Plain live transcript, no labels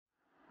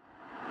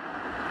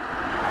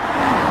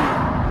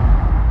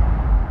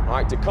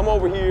to come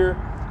over here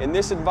in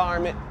this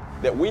environment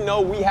that we know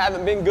we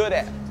haven't been good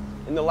at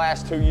in the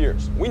last 2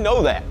 years. We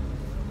know that.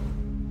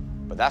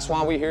 But that's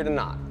why we're here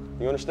tonight.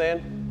 You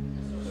understand?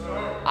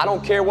 I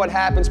don't care what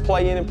happens,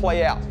 play in and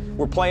play out.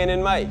 We're playing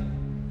in May.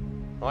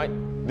 All right?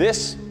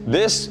 This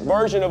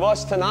version of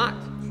us tonight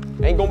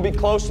ain't gonna be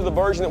close to the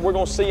version that we're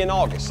gonna see in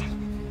August.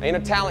 Ain't a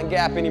talent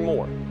gap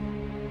anymore.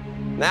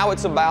 Now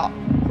it's about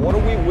what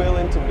are we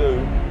willing to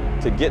do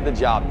to get the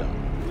job done.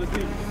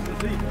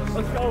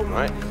 Let's go. All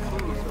right?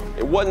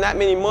 It wasn't that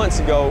many months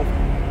ago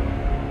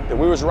that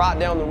we was right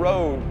down the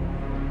road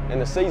and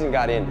the season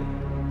got ended.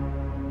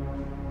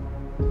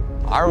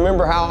 I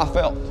remember how I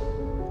felt.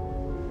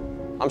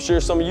 I'm sure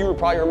some of you would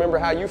probably remember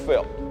how you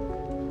felt.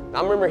 And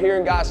I remember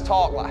hearing guys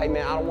talk like, hey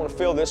man, I don't want to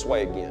feel this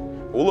way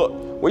again. Well look,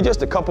 we're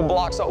just a couple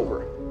blocks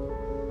over.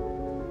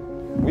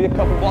 We a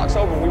couple blocks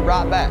over and we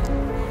right back.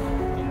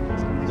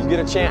 You get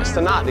a chance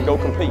tonight to go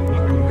compete.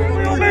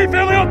 Family on me,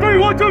 family on 3,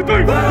 1, 2, 3.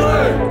 Here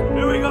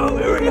we go,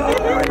 here we go,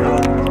 here we go.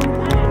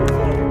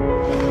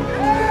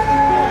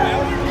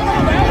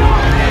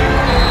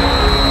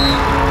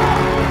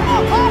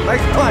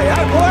 Nice play,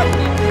 hey boy.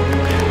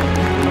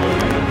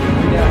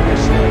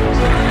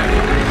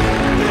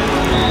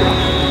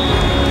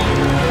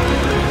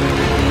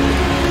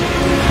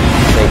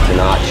 I think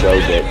tonight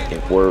showed that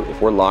if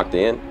we're locked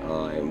in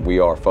and we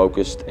are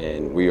focused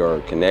and we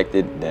are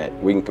connected, that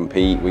we can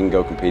compete. We can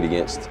go compete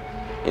against,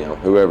 you know,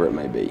 whoever it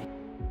may be.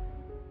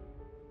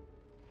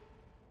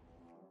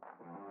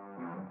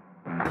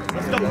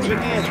 Let's go, good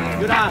hands,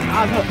 good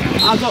eyes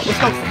up, let's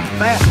go.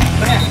 Fast,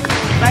 fast,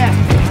 fast,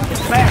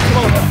 fast,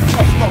 slow,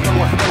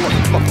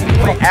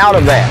 Way out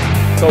of that.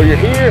 So you're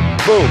here,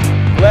 boom.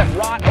 Left,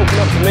 right, open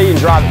up to me and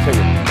drive it to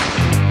you.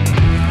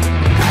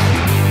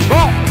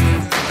 Ball.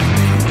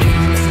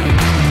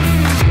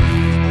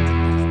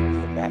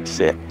 That's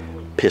it.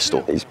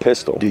 Pistol. He's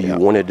pistol. Do you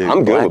want to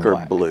do black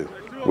or blue?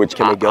 Which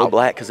can we go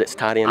black because it's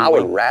tight end? I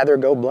would rather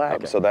go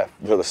black so that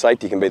the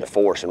safety can be the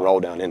force and roll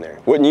down in there.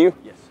 Wouldn't you?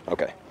 Yes.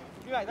 Okay.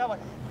 Get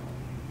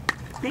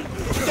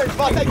there,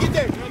 Devontae, get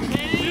there.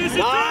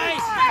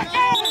 Nice.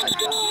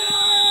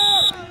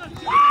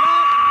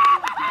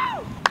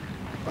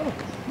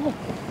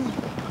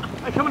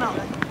 Hey, coming out.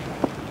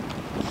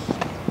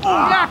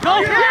 Yeah,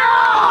 Cole.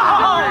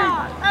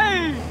 Yeah!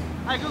 Hey!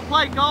 Hey, good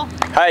play, Cole.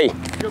 Hey.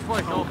 Good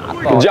play, Cole.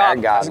 Good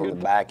job, guys on the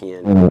back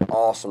end.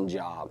 Awesome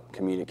job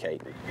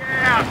communicating.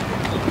 Yeah.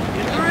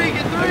 Get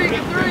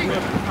three.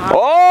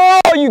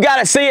 Oh, you got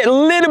to see it a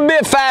little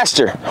bit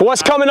faster.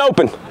 What's coming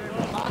open?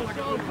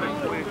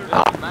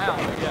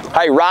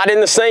 Hey, right in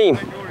the seam.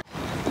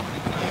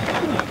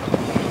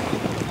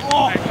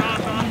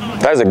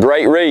 That's a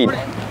great read.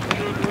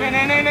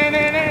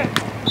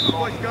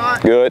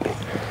 Good.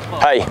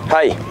 Hey,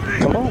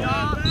 come on.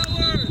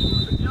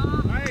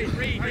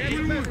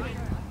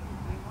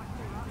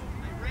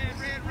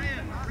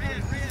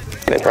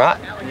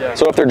 Right?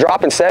 So if they're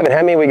dropping 7,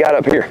 how many we got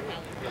up here?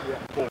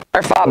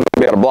 Our 5 will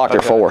be able to block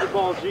their 4.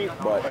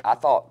 But I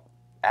thought,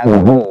 as a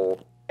whole,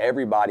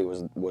 everybody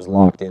was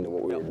locked into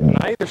what we were doing.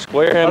 Either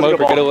square him up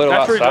or get a little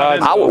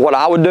outside. What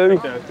I would do,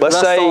 let's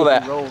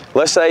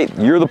say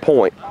you're the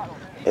point,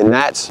 and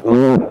that's,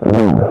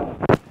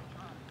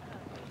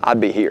 I'd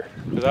be here.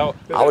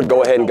 I would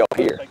go ahead and go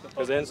here.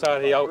 Because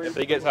inside, if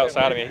he gets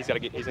outside of me, he's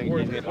going to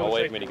get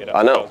away from me to get up.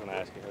 I know.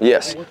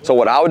 Yes. So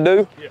what I would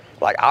do,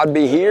 like I'd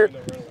be here.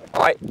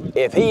 All right.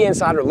 If he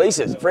inside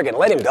releases, freaking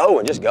let him go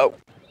and just go,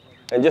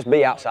 and just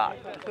be outside.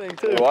 You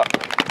know what?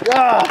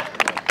 Yeah.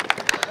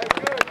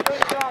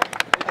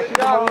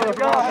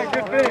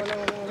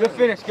 Good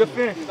finish.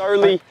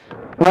 Early,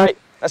 right?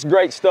 That's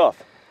great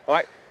stuff. All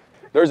right.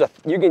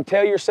 You can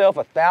tell yourself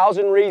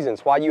 1,000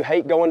 reasons why you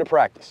hate going to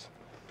practice.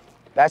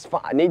 That's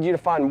fine. I need you to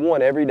find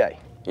one every day.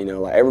 You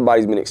know, like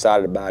everybody's been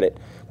excited about it.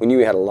 We knew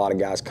we had a lot of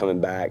guys coming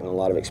back and a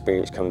lot of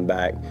experience coming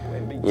back.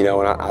 You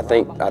know, and I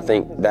think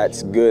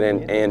that's good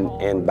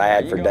and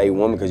bad for day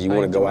one, because you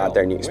want to go out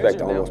there and you expect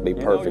to almost be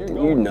perfect.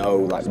 And you know,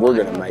 like, we're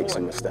going to make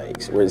some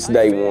mistakes. It's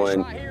day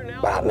one.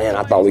 But man,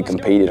 I thought we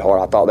competed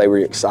hard. I thought they were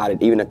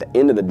excited. Even at the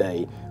end of the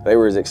day, they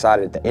were as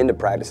excited at the end of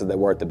practice as they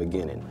were at the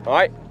beginning. All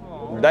right,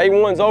 day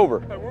one's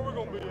over.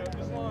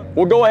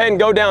 We'll go ahead and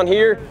go down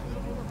here.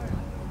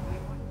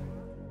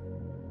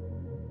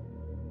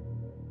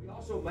 We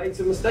also made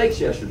some mistakes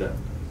yesterday.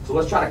 So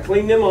let's try to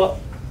clean them up.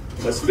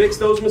 Let's fix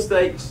those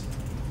mistakes.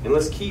 And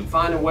let's keep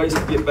finding ways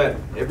to get better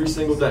every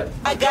single day.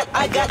 I got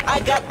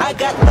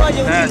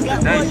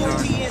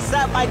royalty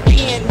inside my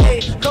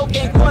DNA.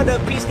 Cocaine quarter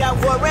piece, got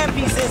war and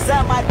peace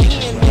inside my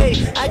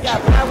DNA. I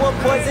got power,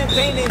 poison,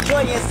 pain, and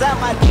joy inside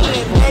my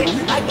DNA.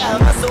 I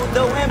got hustle,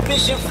 though,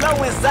 ambition,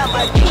 flow inside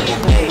my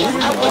DNA.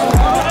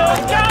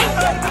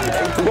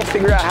 We're gonna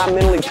figure out how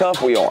mentally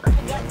tough we are.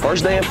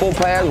 First day in full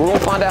pads, we're gonna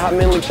find out how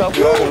mentally tough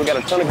we are, and we got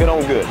a ton of good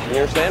on good. You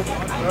understand?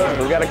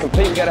 We gotta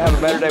compete, we gotta have a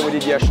better day we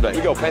did yesterday.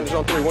 We go, Panthers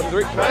on 3, 1, 2,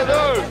 3.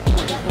 Panthers!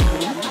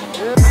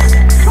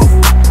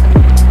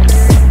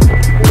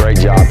 Great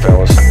job,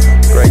 fellas.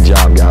 Great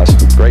job, guys.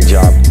 Great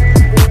job.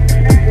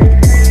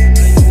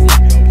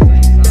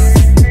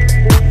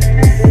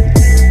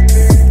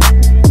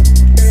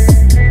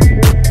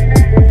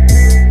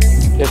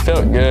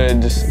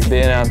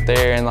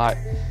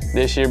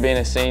 this year being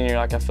a senior,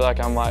 like I feel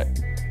like I'm like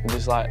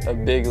just like a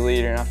big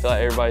leader, and I feel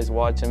like everybody's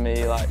watching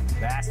me, like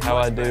how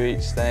I do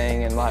each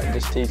thing, and like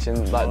just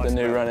teaching like the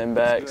new running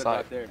backs,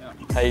 like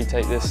how you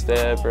take this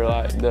step, or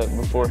like the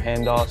before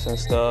handoffs and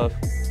stuff,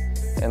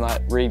 and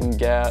like reading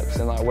gaps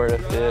and like where to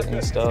fit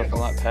and stuff, and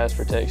like pass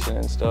protection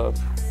and stuff.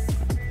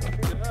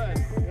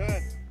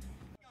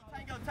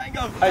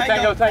 Hey,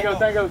 tango. Tango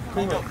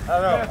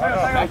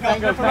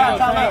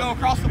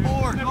across the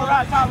board. Go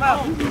right, top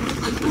left.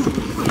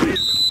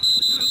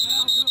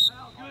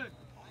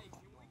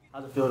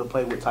 How's it feel to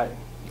play with Titan?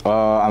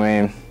 I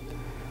mean,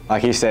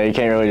 like he said, you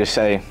can't really just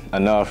say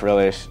enough,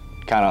 really. It's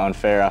kind of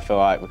unfair, I feel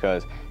like,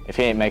 because if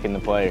he ain't making the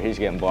play or he's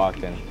getting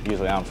blocked, then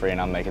usually I'm free and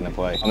I'm making the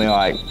play. I mean,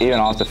 like, even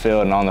off the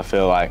field and on the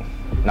field, like,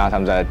 9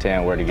 times out of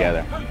 10, we're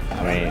together.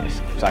 I mean,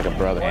 it's like a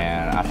brother,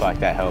 and I feel like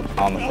that helps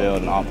on the field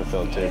and off the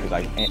field, too, because,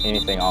 like,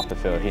 anything off the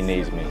field, he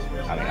needs me.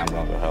 I mean, I'm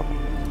going to go help him.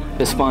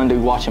 It's fun to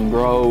watch him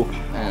grow,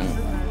 and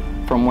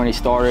from when he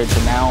started to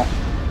now,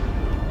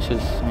 it's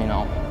just, you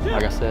know,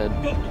 like I said,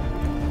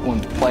 when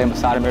playing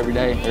beside him every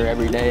day,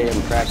 every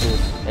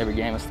practice, every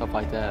game and stuff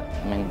like that.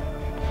 I mean,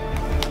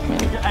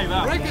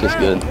 it's just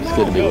good. It's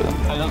good to be with him.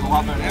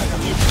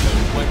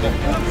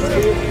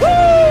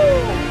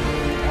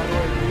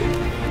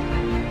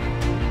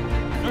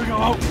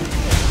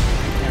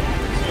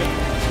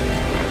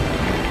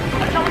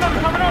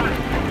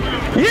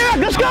 Yeah,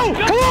 let's go!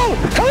 Come on!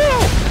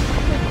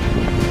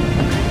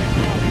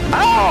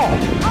 Oh!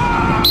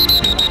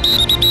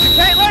 You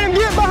can't let him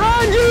get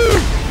behind you!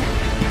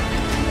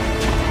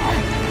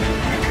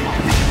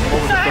 What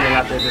was the feeling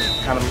out there,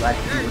 just kind of like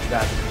with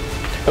guys?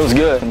 It was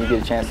good when you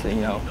get a chance to, you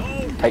know,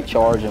 take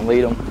charge and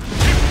lead them.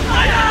 I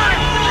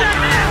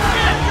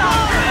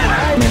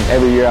mean,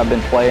 every year I've been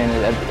playing,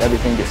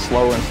 everything gets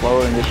slower and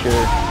slower, and this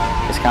year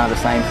it's kind of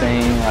the same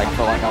thing. Like, I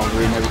felt like I was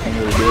reading everything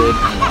really good.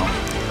 And,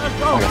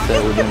 like I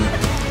said,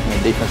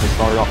 defense has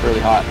started off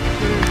really hot.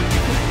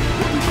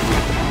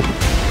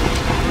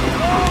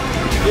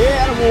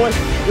 Yeah, attaboy.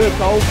 Good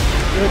call.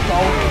 Good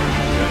call.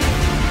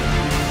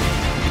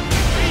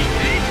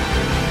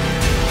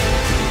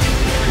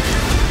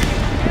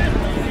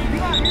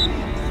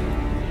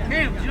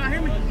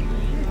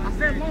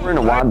 We're in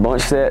a wide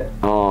bunch set.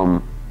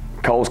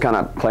 Cole's kind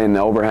of playing the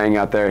overhang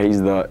out there. He's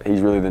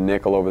really the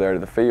nickel over there to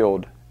the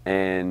field,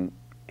 and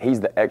he's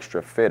the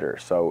extra fitter.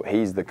 So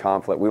he's the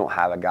conflict. We don't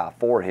have a guy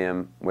for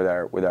him with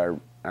our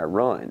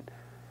run.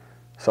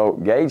 So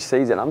Gage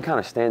sees it. I'm kind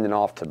of standing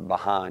off to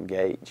behind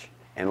Gage,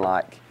 and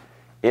like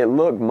it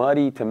looked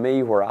muddy to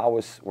me where I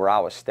was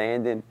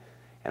standing,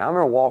 and I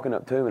remember walking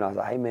up to him and I was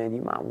like, "Hey man,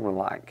 you might want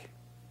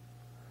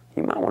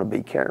to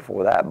be careful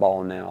with that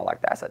ball now.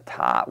 Like that's a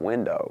tight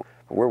window."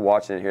 But we're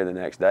watching it here the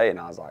next day, and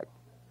I was like,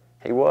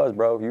 "He was,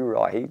 bro. You were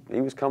like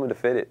he was coming to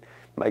fit it.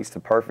 Makes the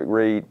perfect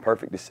read,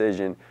 perfect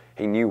decision.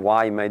 He knew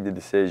why he made the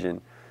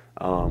decision,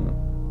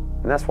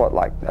 and that's what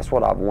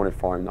I've wanted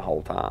for him the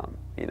whole time.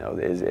 You know,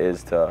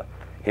 is to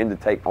him to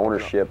take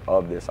ownership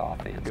of this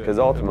offense, because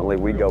ultimately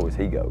we go as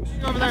he goes."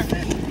 Over there.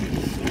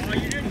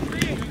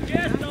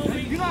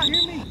 You not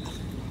hear me?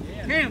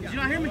 Cam, did you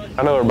not hear me?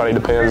 I know everybody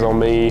depends on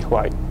me,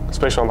 like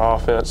especially on the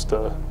offense,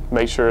 to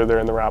make sure they're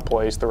in the right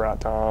place, the right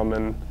time,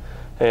 and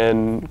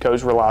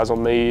Coach relies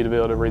on me to be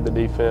able to read the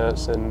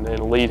defense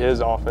and lead his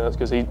offense,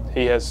 because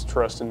he has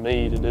trust in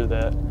me to do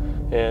that.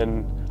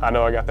 And I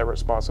know I got that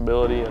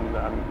responsibility, and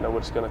I know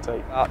what it's going to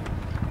take. A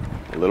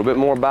little bit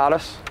more about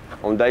us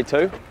on day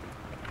 2.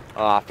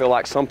 I feel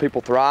like some people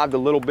thrived a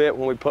little bit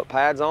when we put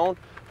pads on.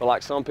 I feel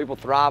like some people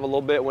thrive a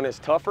little bit when it's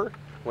tougher,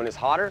 when it's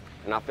hotter.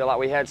 And I feel like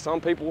we had some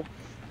people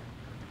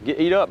get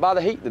eat up by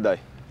the heat today.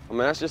 I mean,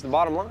 that's just the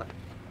bottom line.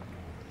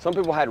 Some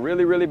people had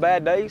really, really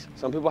bad days.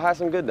 Some people had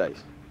some good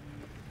days.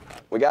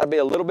 We got to be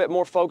a little bit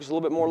more focused, a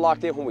little bit more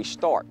locked in when we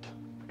start.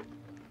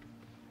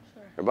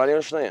 Everybody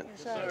understand?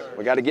 Yes, sir.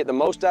 We got to get the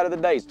most out of the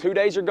days. 2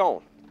 days are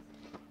gone.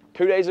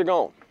 2 days are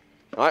gone.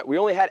 All right, we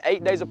only had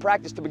 8 days of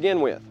practice to begin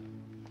with.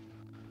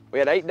 We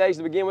had 8 days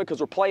to begin with because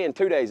we're playing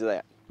 2 days of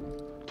that.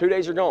 2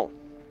 days are gone.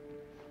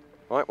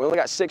 All right, we only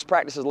got 6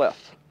 practices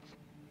left.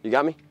 You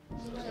got me?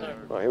 Yes, sir.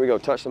 All right, here we go.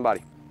 Touch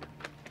somebody.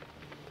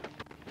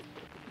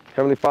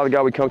 Heavenly Father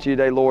God, we come to you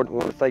today, Lord. We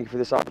want to thank you for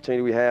this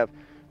opportunity we have.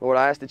 Lord,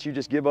 I ask that you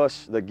just give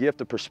us the gift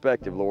of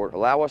perspective, Lord.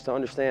 Allow us to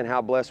understand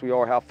how blessed we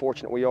are, how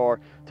fortunate we are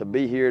to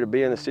be here, to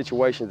be in the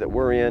situations that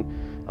we're in,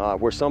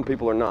 where some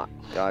people are not.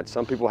 God,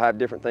 some people have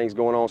different things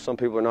going on. Some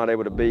people are not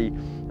able to be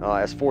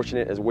as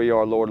fortunate as we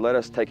are, Lord. Let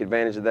us take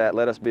advantage of that.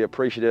 Let us be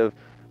appreciative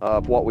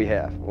of what we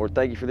have. Lord,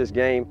 thank you for this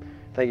game.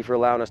 Thank you for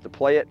allowing us to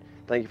play it.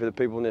 Thank you for the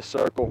people in this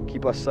circle.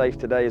 Keep us safe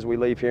today as we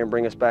leave here and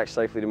bring us back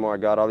safely tomorrow,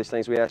 God. All these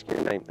things we ask in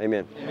your name.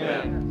 Amen.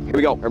 Amen. Here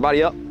we go.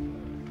 Everybody up.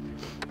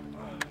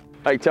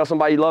 Hey, tell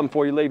somebody you love them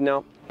before you leave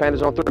now.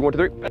 Panthers on 3. 1, 2,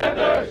 3.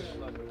 Panthers!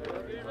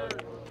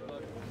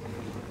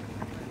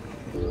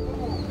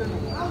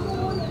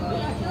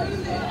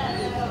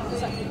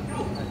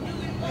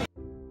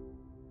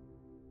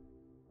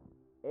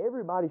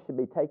 Everybody should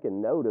be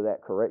taking note of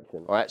that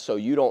correction. All right, so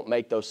you don't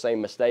make those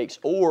same mistakes,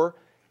 or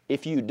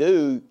if you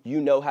do,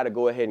 you know how to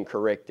go ahead and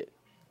correct it.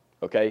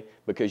 okay,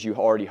 because you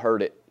already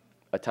heard it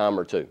a time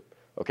or two.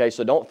 Okay,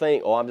 so don't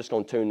think, oh, I'm just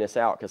going to tune this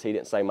out because he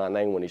didn't say my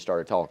name when he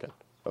started talking.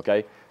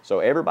 Okay, so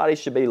everybody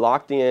should be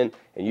locked in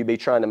and you be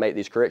trying to make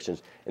these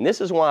corrections. And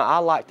this is why I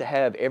like to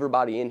have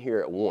everybody in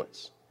here at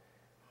once,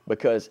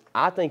 because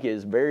I think it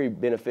is very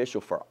beneficial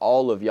for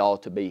all of y'all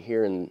to be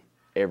hearing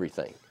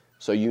everything,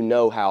 so you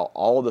know how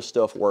all the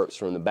stuff works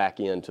from the back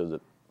end to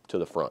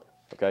the front.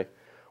 Okay,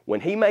 when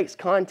he makes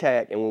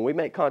contact and when we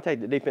make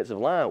contact at the defensive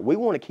line, we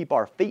want to keep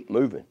our feet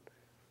moving.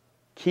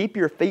 Keep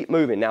your feet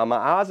moving. Now, my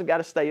eyes have got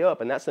to stay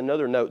up, and that's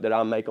another note that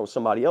I'll make on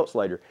somebody else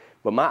later.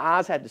 But my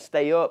eyes have to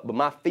stay up, but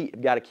my feet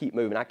have got to keep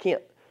moving. I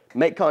can't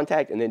make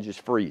contact and then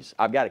just freeze.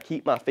 I've got to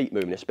keep my feet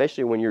moving,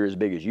 especially when you're as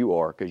big as you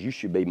are, because you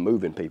should be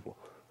moving people.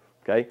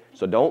 Okay?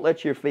 So don't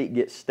let your feet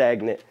get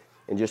stagnant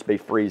and just be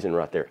freezing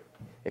right there.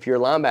 If you're a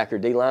linebacker,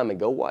 D lineman,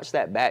 go watch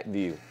that back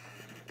view.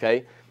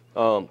 Okay?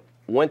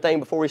 One thing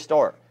before we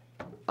start,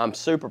 I'm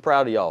super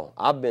proud of y'all.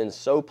 I've been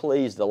so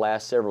pleased the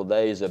last several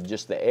days of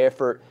just the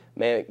effort.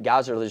 Man,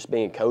 guys are just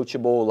being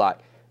coachable, like,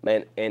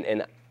 man,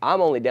 and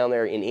I'm only down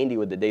there in Indy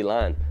with the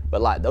D-line,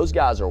 but like those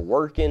guys are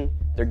working,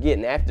 they're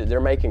getting after, they're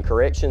making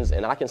corrections,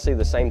 and I can see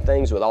the same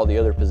things with all the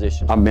other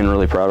positions. I've been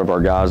really proud of our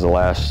guys the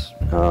last,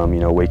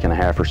 week and a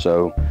half or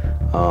so.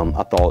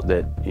 I thought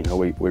that,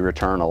 we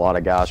returned a lot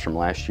of guys from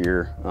last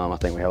year. I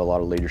think we have a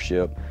lot of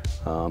leadership.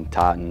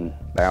 Titan,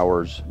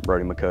 Bowers,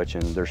 Brody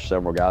McCutcheon, there's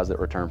several guys that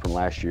returned from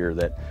last year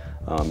that,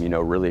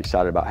 really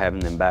excited about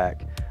having them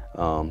back.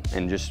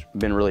 And just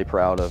been really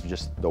proud of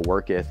just the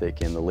work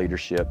ethic and the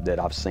leadership that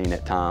I've seen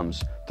at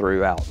times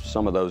throughout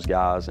some of those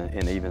guys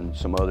and even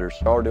some others.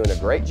 Y'all are doing a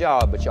great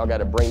job, but y'all got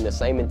to bring the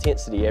same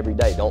intensity every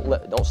day.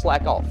 Don't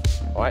slack off.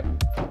 All right,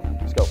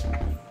 let's go.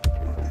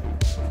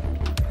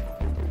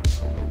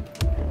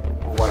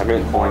 I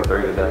meant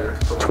 23 today.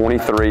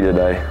 23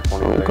 today.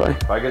 23. Okay.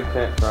 If I get a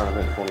chance to run, I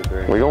meant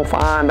 23. We're gonna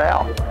find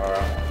out. All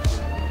right.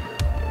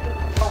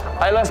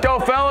 Hey, let's go,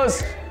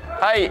 fellas.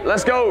 Hey,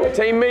 let's go.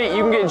 Team meet.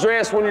 You can get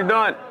dressed when you're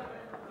done.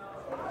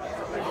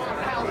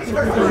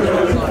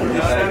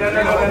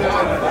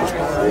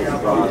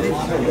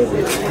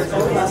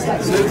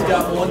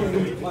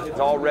 It's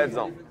all red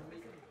zone.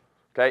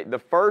 Okay,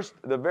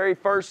 the very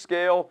first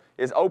scale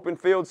is open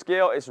field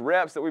scale. It's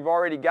reps that we've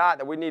already got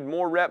that we need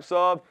more reps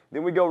of.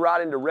 Then we go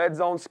right into red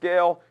zone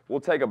scale.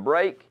 We'll take a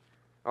break,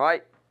 all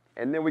right?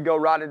 And then we go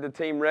right into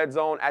team red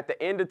zone. At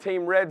the end of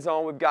team red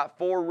zone, we've got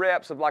 4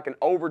 reps of like an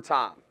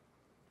overtime.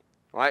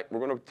 All right, we're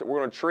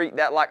gonna treat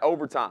that like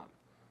overtime.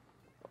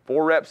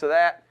 4 reps of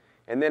that,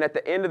 and then at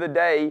the end of the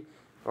day,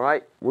 all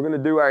right, we're gonna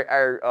do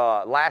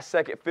our last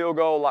second field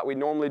goal like we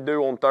normally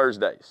do on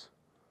Thursdays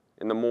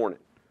in the morning,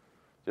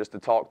 just to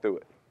talk through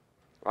it.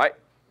 All right,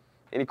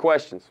 any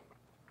questions?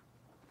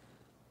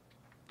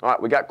 All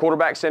right, we got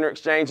quarterback center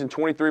exchange in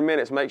 23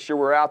 minutes. Make sure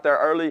we're out there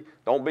early.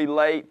 Don't be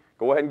late.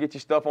 Go ahead and get your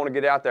stuff on and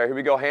get out there. Here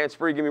we go, hands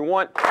free. Give me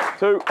 1,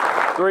 2,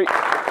 3.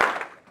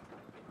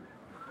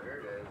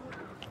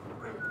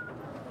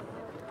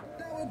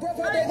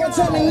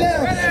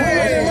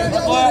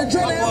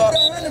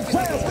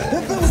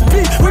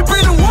 We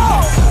bring the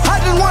wall. I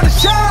just want to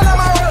shine on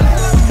my road.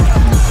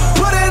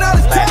 Put in all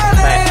the time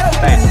that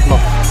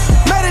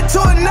made it to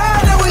a 9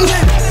 that we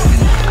hit.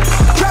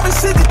 Travis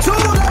 62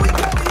 that we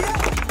got.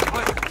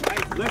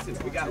 Hey, listen,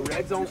 we got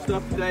red zone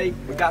stuff today.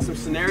 We got some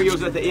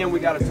scenarios at the end we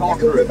got to talk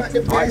through. All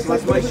right, so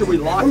let's make sure we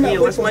lock in.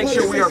 Let's make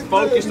sure we are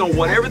focused on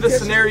whatever the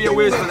scenario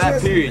is for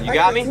that period. You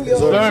got me?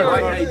 All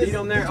right, hey, D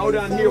down there, O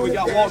down here. We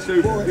got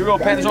walkthrough. Here we go,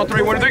 Panthers on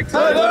 3, 1, 2, 3.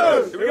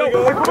 Here we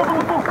go.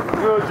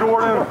 Good,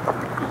 Jordan.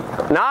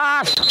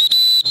 Nice.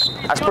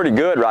 That's pretty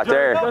good right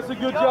there. That's a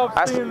good job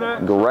seeing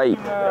that. Great.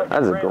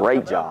 That's a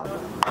great job.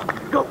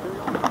 Go.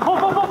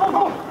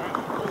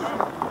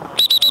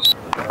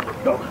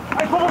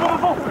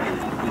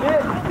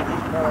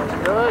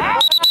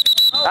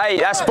 Hey,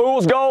 that's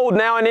fool's gold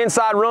now in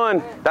inside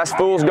run. That's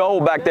fool's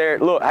gold back there.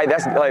 Look, hey,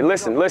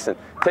 listen,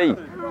 T,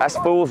 that's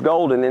fool's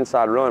gold in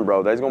inside run,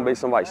 bro. There's gonna be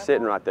somebody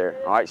sitting right there.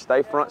 All right,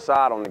 stay front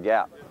side on the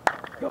gap.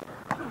 Go.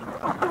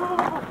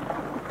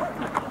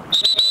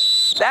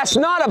 That's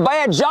not a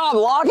bad job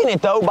locking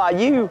it though by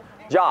you,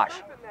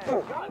 Josh.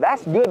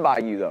 That's good by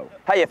you though.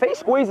 Hey, if he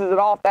squeezes it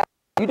off,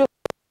 you just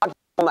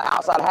on the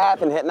outside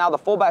half, and now the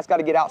fullback's got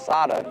to get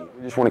outside of you.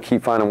 We just want to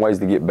keep finding ways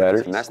to get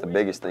better, and that's the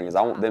biggest thing. Is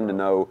I want them to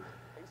know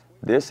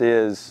this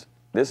is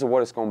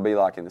what it's going to be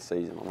like in the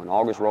season. When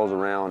August rolls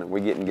around and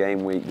we get in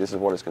game week, this is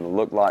what it's going to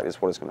look like. This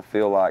is what it's going to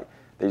feel like.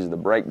 These are the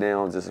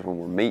breakdowns. This is when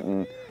we're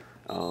meeting,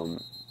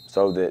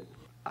 so that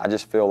I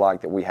just feel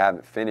like that we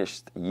haven't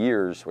finished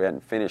years. We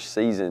hadn't finished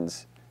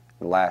seasons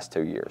in the last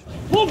 2 years.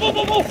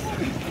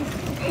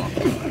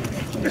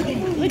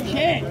 Good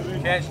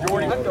catch,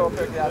 Jordan. Let's go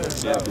pick it out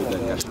of there.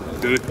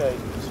 Good.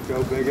 Let's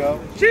go, Big O.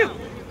 Shoot!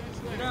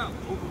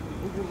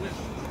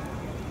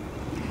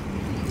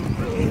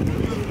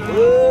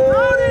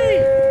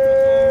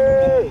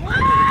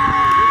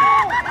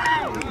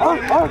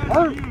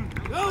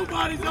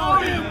 Nobody's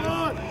on him,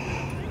 boy.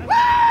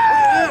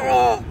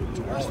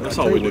 That's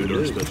all we do to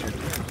our special.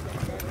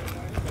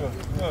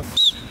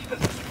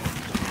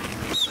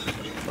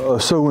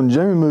 So when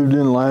Jamie moved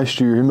in last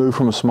year, he moved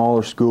from a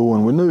smaller school,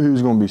 and we knew he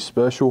was going to be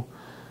special.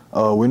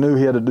 We knew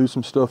he had to do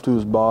some stuff to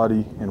his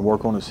body and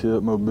work on his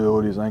hip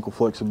mobility, his ankle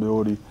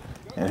flexibility,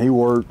 and he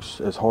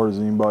works as hard as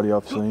anybody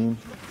I've seen.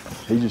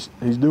 He's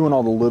doing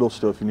all the little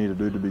stuff you need to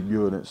do to be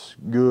good. It's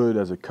good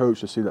as a coach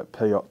to see that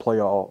pay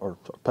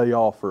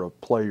off for a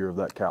player of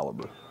that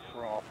caliber.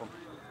 We're offering.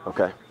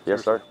 Okay.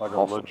 Yes, sir. Like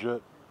awesome. a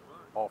legit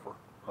offer.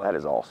 Like, that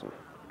is awesome.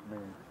 I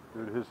mean,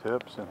 dude, his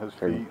hips and his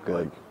Very feet,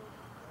 good.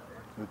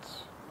 like,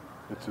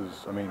 it's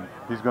his, I mean,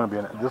 he's going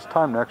to be, this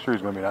time next year,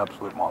 he's going to be an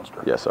absolute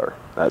monster. Yes, sir.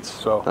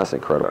 That's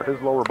incredible. His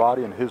lower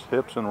body and his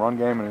hips and run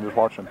game, and just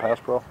watching him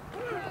pass pro,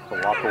 it's a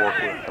lot to work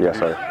with. Yes,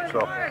 sir. So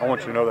I want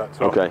you to know that.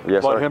 So okay,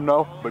 yes, let sir. him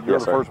know, but you're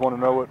yes, the sir. first one to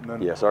know it. And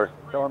then yes, sir.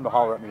 Tell him to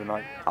holler at me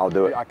tonight. I'll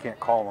do it. I can't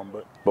call him,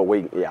 but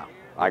yeah.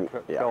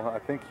 Tell him, I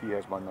think he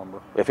has my number.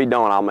 If he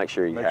don't, I'll make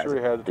sure he has it. Make sure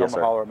he has it. Tell him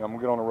to holler at me. I'm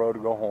going to get on the road to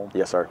go home.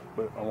 Yes, sir.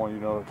 But I want you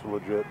to know it's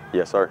legit.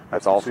 Yes, sir.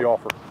 That's awesome.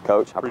 Offer.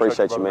 Coach, I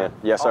appreciate you, man.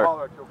 Yes,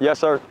 sir. Yes,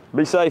 sir.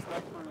 Be safe.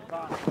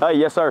 Hey,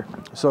 yes, sir.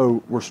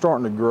 So we're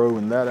starting to grow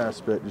in that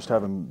aspect, just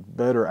having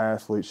better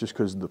athletes just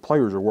because the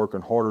players are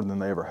working harder than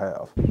they ever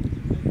have.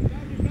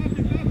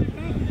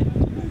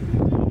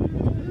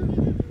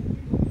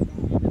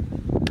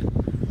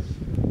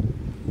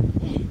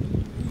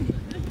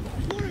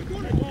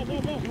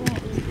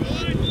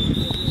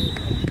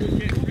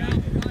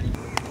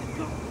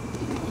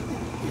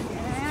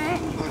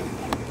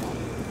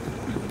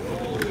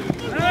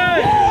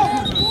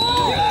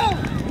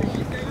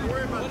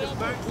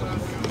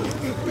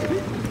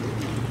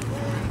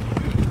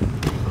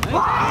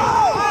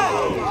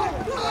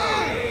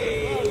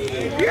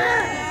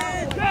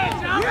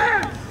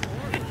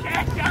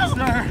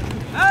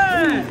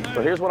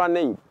 So here's what I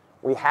need.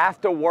 We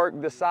have to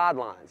work the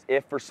sidelines.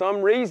 If for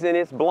some reason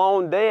it's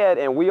blown dead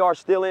and we are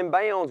still in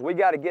bounds, we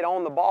got to get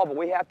on the ball, but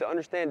we have to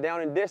understand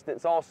down and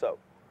distance also.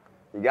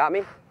 You got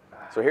me?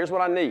 So here's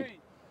what I need.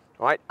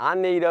 All right, I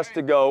need us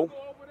to go,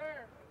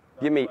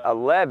 give me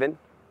 11,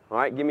 all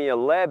right, give me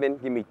 11,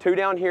 give me 2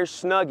 down here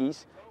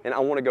snuggies, and I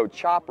want to go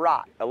chop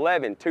right.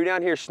 11, 2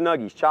 down here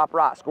snuggies, chop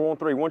right, score on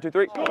 3, 1, 2,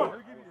 3.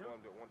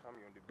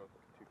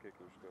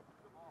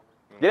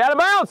 Get out of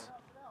bounds.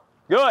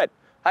 Good.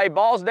 Hey,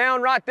 ball's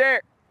down right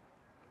there.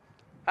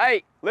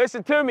 Hey,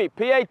 listen to me.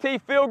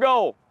 PAT field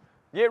goal.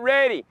 Get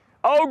ready.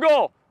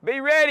 Ogle, be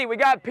ready. We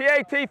got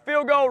PAT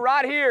field goal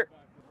right here.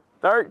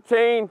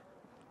 13,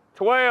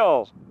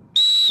 12.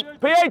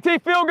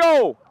 PAT field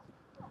goal.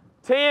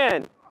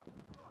 10,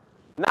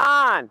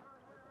 9,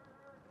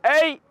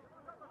 8,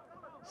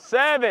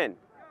 7,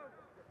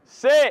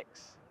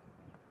 6,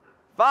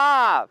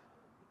 5,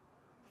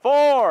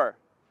 4,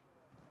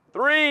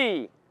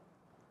 3,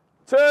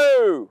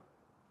 2.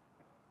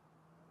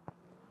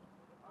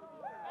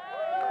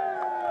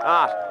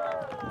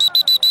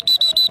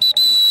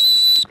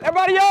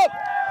 Everybody up!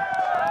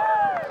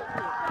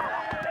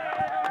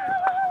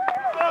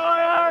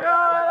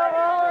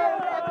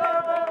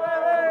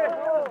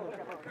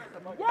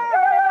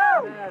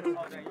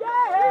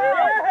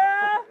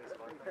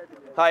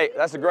 Hey,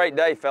 that's a great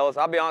day, fellas.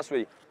 I'll be honest with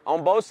you.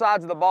 On both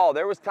sides of the ball,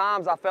 there was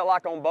times I felt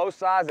like on both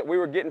sides that we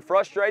were getting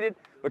frustrated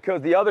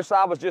because the other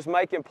side was just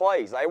making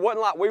plays. It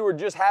wasn't like we were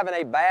just having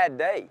a bad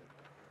day.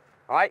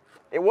 All right?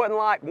 It wasn't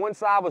like one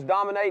side was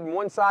dominating,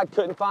 one side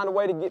couldn't find a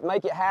way to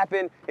make it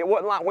happen. It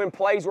wasn't like when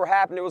plays were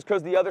happening, it was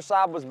because the other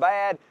side was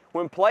bad.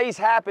 When plays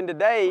happened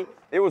today,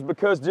 it was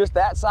because just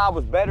that side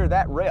was better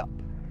that rep.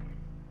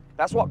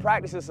 That's what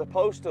practice is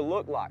supposed to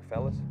look like,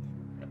 fellas.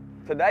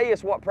 Today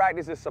is what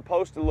practice is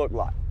supposed to look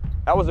like.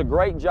 That was a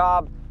great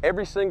job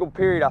every single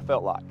period, I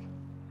felt like.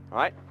 All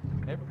right?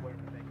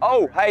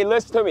 Oh, hey,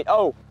 listen to me.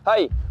 Oh,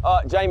 hey,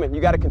 Jamin,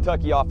 you got a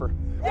Kentucky offer.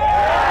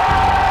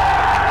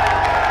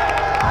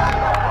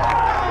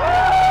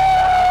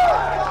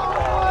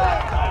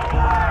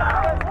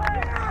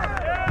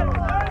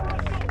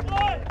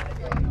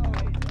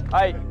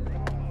 Hey.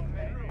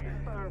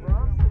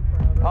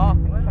 Huh?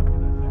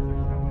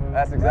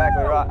 That's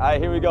exactly right. Hey,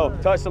 here we go.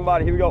 Touch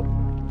somebody. Here we go.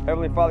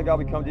 Heavenly Father God,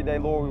 we come to you today,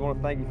 Lord. We want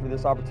to thank you for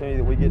this opportunity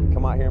that we get to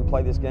come out here and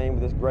play this game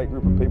with this great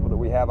group of people that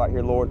we have out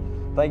here, Lord.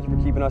 Thank you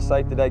for keeping us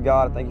safe today,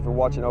 God. Thank you for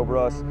watching over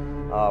us.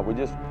 We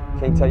just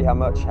can't tell you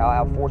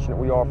how fortunate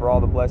we are for all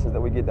the blessings that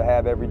we get to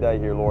have every day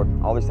here, Lord.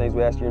 All these things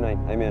we ask in your name.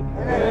 Amen.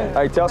 Amen.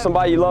 Hey, tell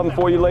somebody you love them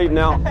before you leave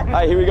now.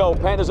 Hey, here we go.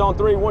 Panthers on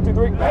 3. 1, 2,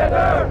 3.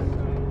 Panthers!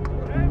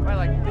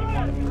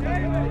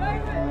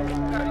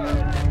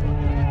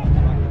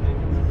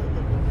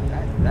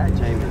 That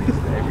Jamie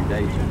is the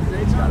everyday Jamie.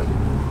 It's got to be.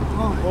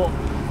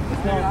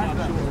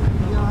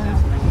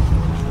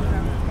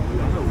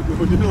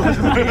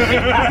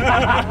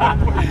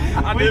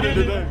 I did it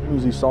today. As soon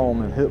as he saw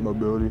him in hip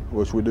mobility,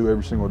 which we do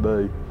every single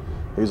day,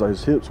 he's like,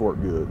 his hips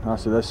work good. And I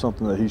said, that's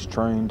something that he's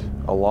trained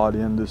a lot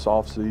in this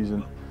off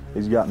season.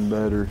 He's gotten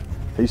better.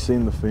 He's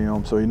seen the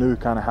film, so he knew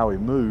kind of how he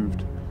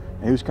moved.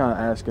 And he was kind of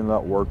asking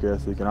about work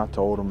ethic, and I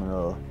told him,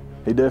 and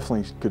he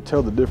definitely could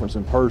tell the difference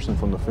in person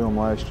from the film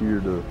last year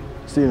to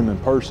seeing him in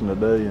person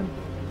today. And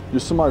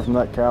just somebody from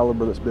that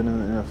caliber that's been in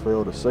the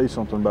NFL to say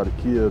something about a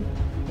kid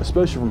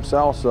especially from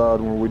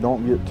Southside where we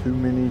don't get too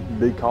many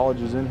big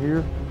colleges in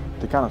here,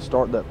 to kind of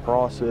start that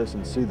process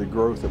and see the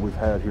growth that we've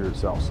had here at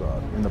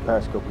Southside in the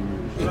past couple of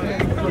years.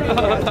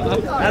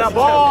 And a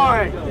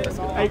boy!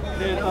 Hey,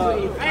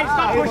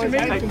 stop pushing me!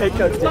 Hey,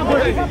 coach. Stop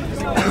pushing me!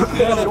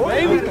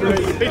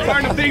 He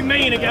turned a big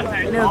mean and got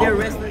that. You know, they're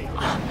wrestling.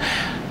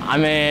 I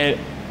mean,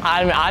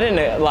 I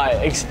didn't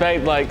like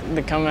expect like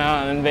to come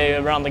out and be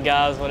around the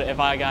guys if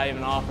I got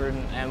even offered,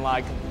 and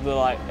like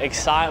the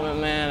excitement,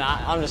 man.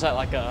 I'm just at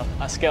like a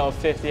scale of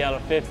 50 out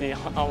of 50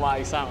 on my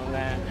excitement,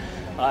 man.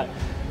 Like,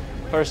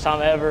 first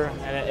time ever,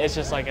 and it's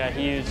just like a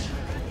huge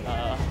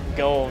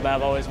goal that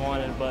I've always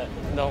wanted, but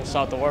don't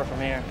stop the work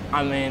from here.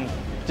 I mean,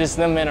 just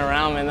them being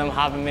around me and them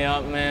hyping me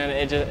up, man,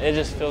 it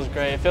just feels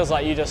great. It feels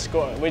like we just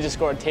scored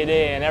TD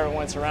and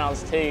everyone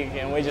surrounds Teague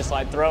and we just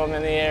like throw them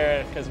in the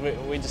air because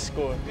we just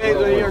scored.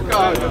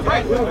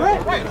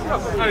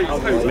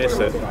 Miss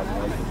it.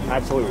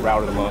 Absolutely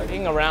routed them up.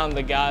 Being around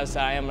the guys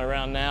that I am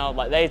around now,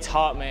 like they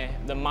taught me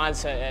the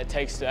mindset it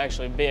takes to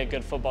actually be a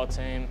good football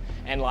team,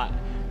 and like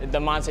the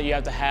mindset you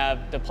have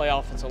to play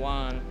offensive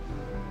line.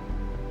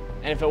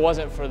 And if it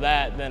wasn't for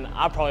that, then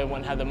I probably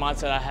wouldn't have the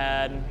mindset I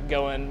had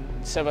going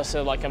step by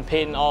step, like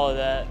competing, all of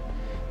that,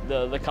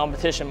 the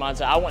competition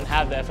mindset. I wouldn't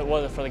have that if it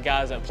wasn't for the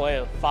guys that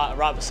play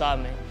right beside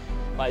me.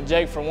 Like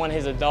Jake, for one,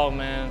 he's a dog,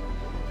 man,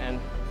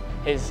 and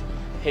he's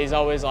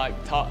always like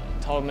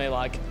told me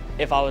like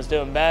if I was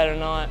doing bad or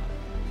not,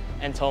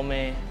 and told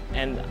me,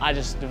 and I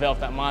just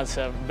developed that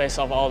mindset based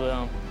off all of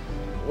them.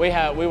 We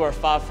wear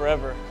 5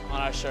 forever on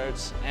our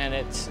shirts, and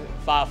it's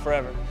 5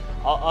 forever.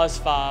 Us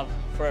 5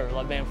 forever,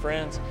 like being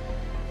friends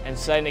and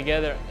staying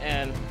together.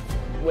 And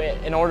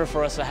in order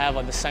for us to have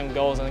like the same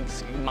goals and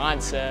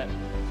mindset,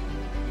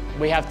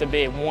 we have to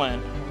be 1,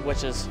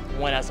 which is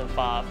 1 as in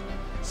 5.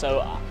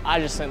 So I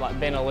just think like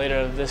being a leader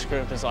of this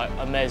group is like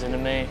amazing to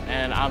me,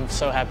 and I'm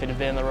so happy to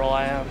be in the role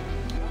I am.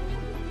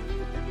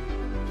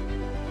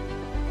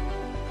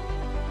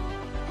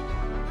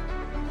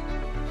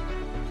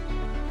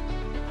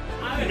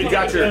 You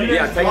got your,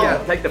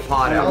 take the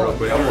pot out real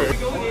quick.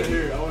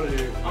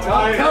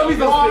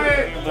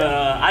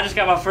 I just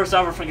got my first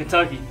offer from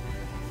Kentucky.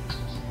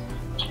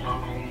 Do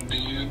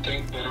you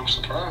think that I'm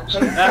surprised?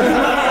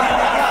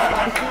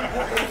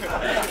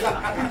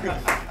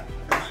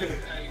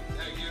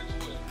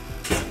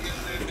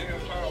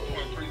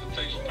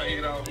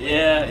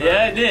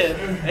 Yeah, it did.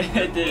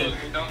 It did.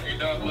 It don't mean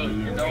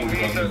nothing.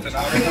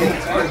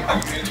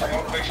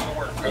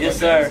 Yes,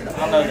 sir. I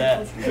know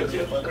that.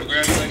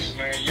 Congratulations,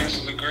 man. Yes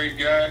is a great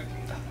guy,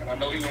 and I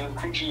know he's gonna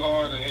recruit you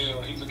hard. And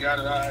he's a guy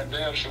that I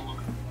damn sure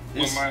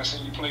wouldn't mind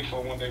seeing you play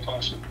for one day,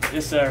 possibly.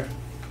 Yes, sir.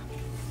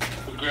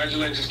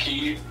 Congratulations,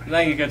 kid.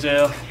 Thank you, Coach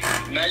L.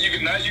 Now you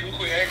can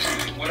quit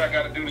asking what I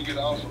got to do to get an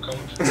offer, Coach.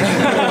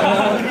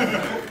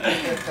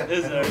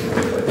 Yes, sir.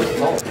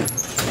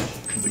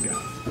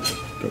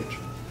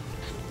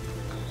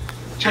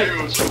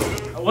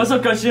 What's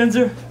up, Coach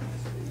Shenzer?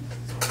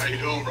 How you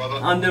doing, brother?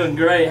 I'm doing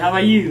great. How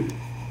about you?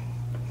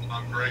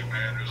 I'm great,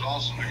 man. It was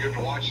awesome to get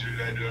to watch you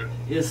today, dude.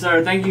 Yes,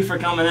 sir. Thank you for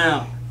coming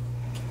out.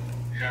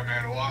 Yeah,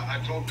 man. Well,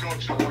 I told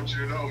Coach I want you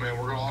to know, man,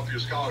 we're going to offer you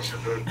a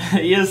scholarship, dude.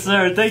 Yes,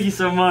 sir. Thank you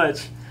so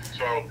much.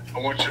 So I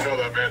want you to know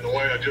that, man. The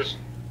way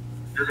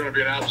you're going to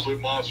be an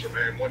absolute monster,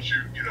 man. Once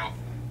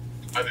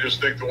I just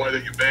think the way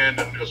that you bend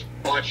and just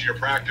watching your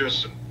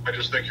practice, and I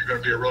just think you're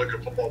going to be a really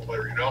good football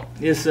player, you know?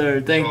 Yes,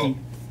 sir. Thank you.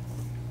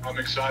 I'm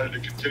excited to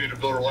continue to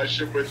build a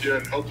relationship with you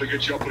and hopefully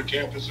get you up to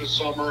campus this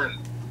summer and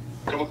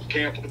come up to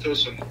camp with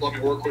us and let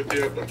me work with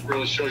you, but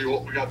really show you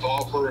what we got to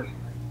offer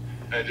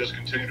and just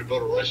continue to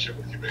build a relationship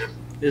with you, man.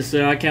 Yes,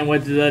 sir. I can't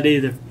wait to do that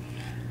either.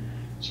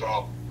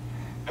 So,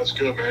 that's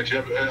good, man.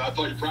 I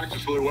thought you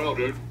practiced really well,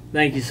 dude.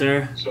 Thank you,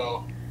 sir.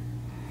 So,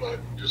 but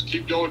just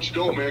keep doing what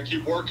you're doing, man.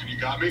 Keep working. You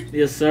got me?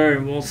 Yes,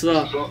 sir. Won't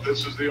stop.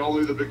 This is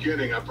only the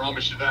beginning. I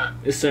promise you that.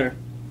 Yes, sir.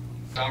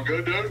 Sound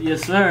good, dude?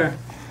 Yes, sir.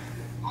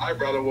 All right,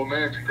 brother. Well,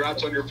 man,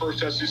 congrats on your first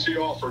SEC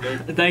offer,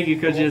 dude. Thank you,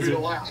 Coach. It won't be the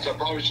last. I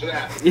promise you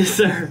that. Yes,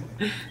 sir.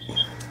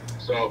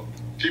 So,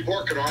 keep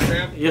working, all right,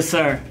 man? Yes,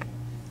 sir.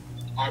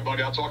 All right,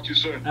 buddy. I'll talk to you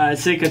soon. All right,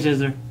 see you, Coach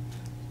Izzer.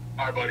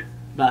 All right, buddy.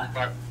 Bye.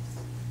 Bye.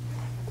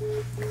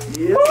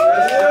 Yes.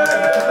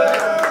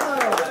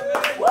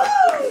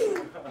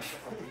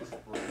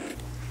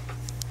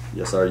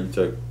 Yes, sir. You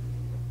too.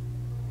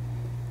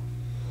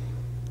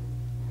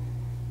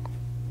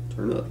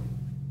 Turn up.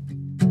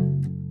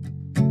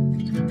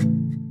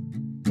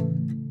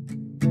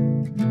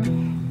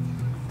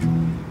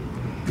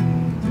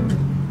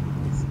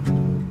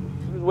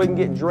 We can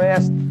get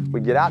dressed, we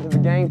get out to the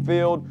game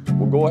field,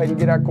 we'll go ahead and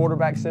get our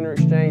quarterback center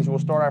exchange, we'll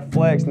start our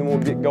flex, and then we'll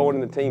get going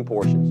in the team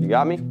portions. You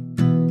got me?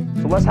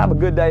 So let's have a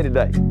good day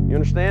today. You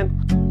understand?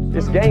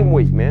 It's game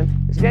week, man.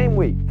 It's game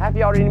week. Half of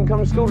y'all didn't even come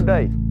to school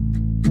today.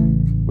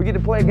 We get to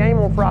play a game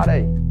on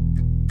Friday.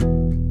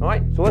 All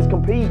right, so let's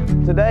compete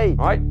today.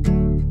 All right,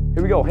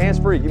 here we go, hands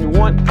free. Give me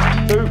 1,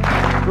 2,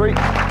 3,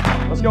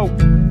 let's go.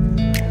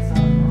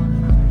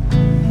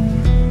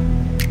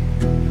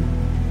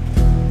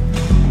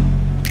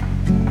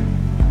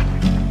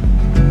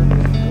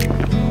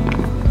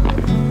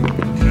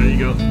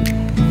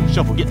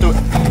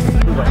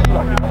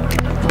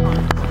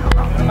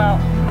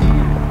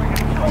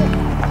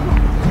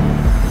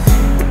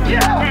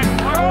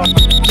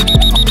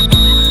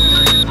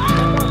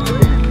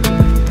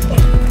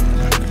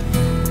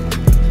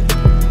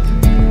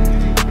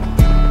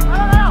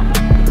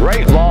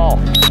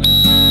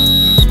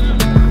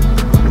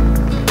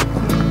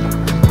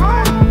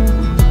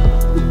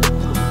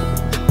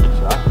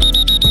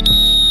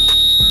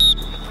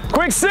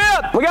 Quick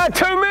sip. We got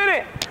 2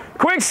 minutes.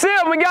 Quick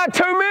sip. We got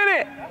 2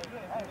 minutes.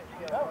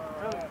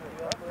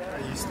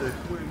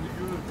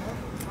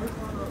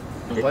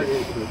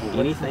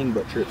 Anything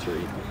but trips are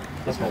easy.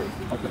 This whole.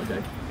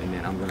 Okay. And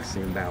then I'm going to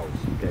send Bowers.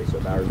 Okay, so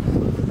Bowers.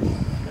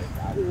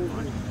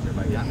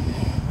 Everybody got it?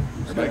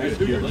 Everybody good?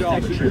 Do your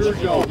job. Do your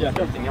job. Yeah.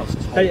 Everything else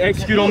is hard. Hey,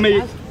 execute on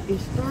me.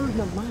 It's third and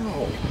a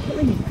mile.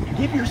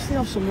 Give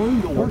yourself some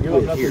room to work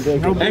with here.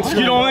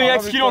 Execute on me.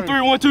 Execute on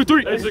 3. 1, 2,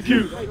 3.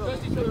 Execute.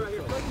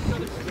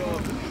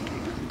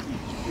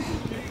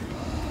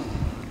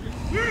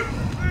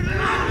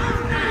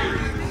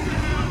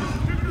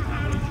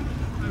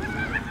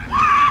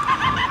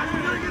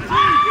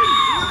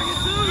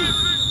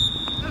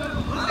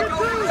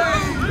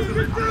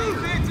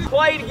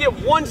 Play to get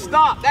 1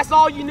 stop. That's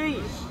all you need.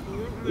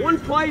 1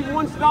 play,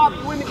 1 stop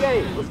to win the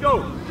game. Let's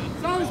go.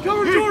 Silas,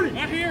 cover Jordan.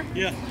 Right here?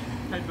 Yeah.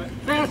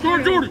 Silas,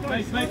 cover Jordan.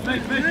 Face. You got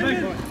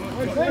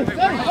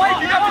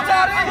the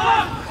tight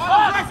end.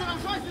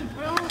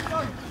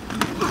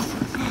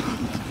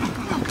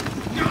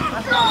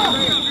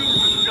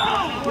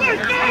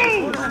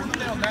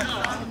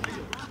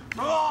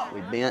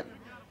 We bent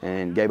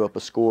and gave up a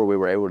score. We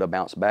were able to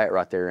bounce back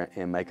right there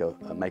and make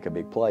a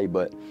big play.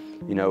 But,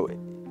 you know,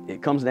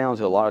 it comes down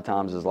to a lot of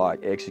times is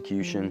like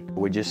execution.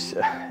 We just,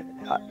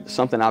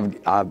 something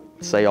I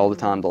say all the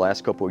time the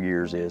last couple of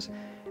years is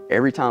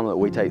every time that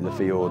we take the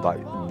field,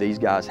 like these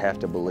guys have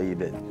to believe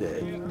that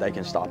they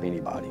can stop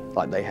anybody.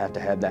 Like they have to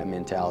have that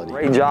mentality.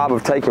 Great job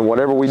of taking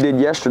whatever we did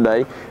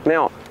yesterday.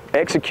 Now,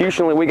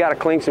 executionally, we got to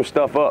clean some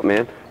stuff up,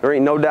 man. There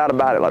ain't no doubt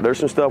about it. Like there's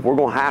some stuff we're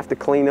going to have to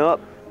clean up,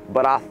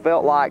 but I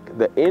felt like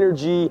the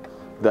energy,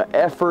 the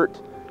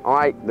effort, all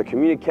right, the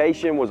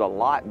communication was a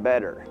lot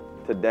better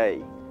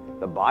today.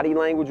 The body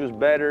language was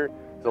better.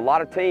 There's a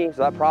lot of teams,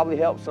 so that probably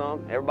helped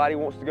some. Everybody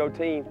wants to go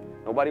team.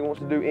 Nobody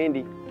wants to do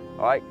Indy,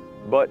 all right?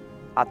 But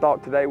I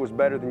thought today was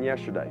better than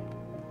yesterday,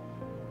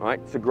 all right?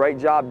 It's a great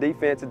job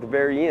defense at the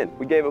very end.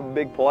 We gave up a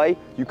big play.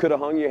 You could have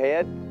hung your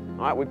head,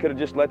 all right? We could have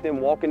just let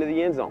them walk into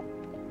the end zone.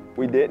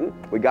 We didn't.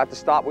 We got the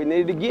stop we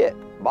needed to get.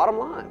 Bottom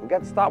line, we got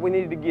the stop we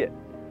needed to get.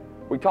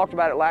 We talked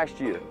about it last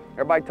year.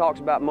 Everybody talks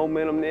about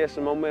momentum this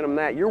and momentum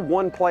that. You're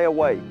 1 play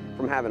away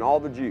from having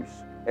all the juice.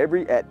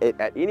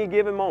 At any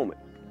given moment,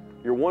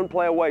 you're 1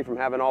 play away from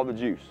having all the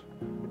juice.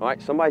 All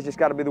right, somebody's just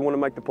got to be the one to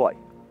make the play.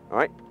 All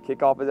right,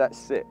 kickoff is at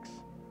 6.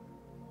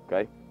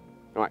 Okay,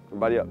 all right,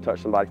 everybody up, touch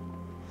somebody.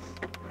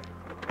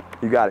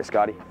 You got it,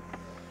 Scotty.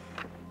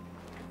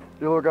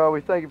 Dear Lord God, we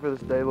thank you for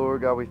this day,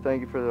 Lord. God, we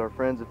thank you for our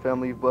friends and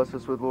family you've blessed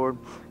us with, Lord.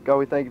 God,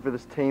 we thank you for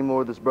this team,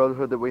 Lord, this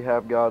brotherhood that we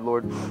have, God,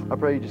 Lord. I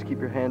pray you just keep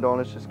your hand on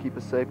us, just keep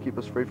us safe, keep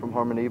us free from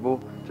harm and evil.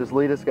 Just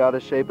lead us, guide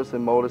us, shape us,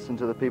 and mold us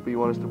into the people you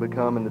want us to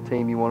become and the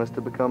team you want us to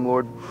become,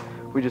 Lord.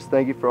 We just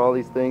thank you for all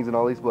these things and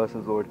all these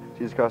blessings, Lord. In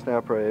Jesus Christ, now I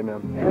pray,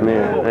 amen.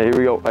 Amen. Hey, here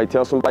we go. Hey,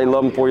 tell somebody you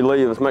love them before you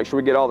leave. Let's make sure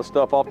we get all the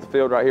stuff off the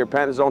field right here.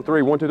 Panthers on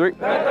 3. 1, 2, 3.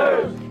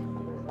 Panthers!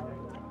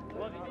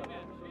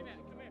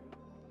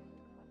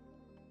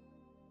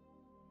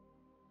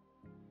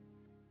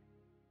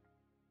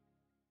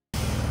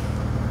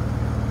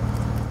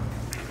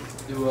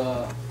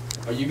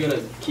 Are you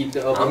gonna keep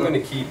the I'm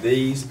gonna keep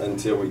these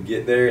until we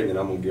get there, and then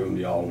I'm gonna give them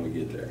to y'all when we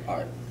get there. All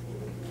right.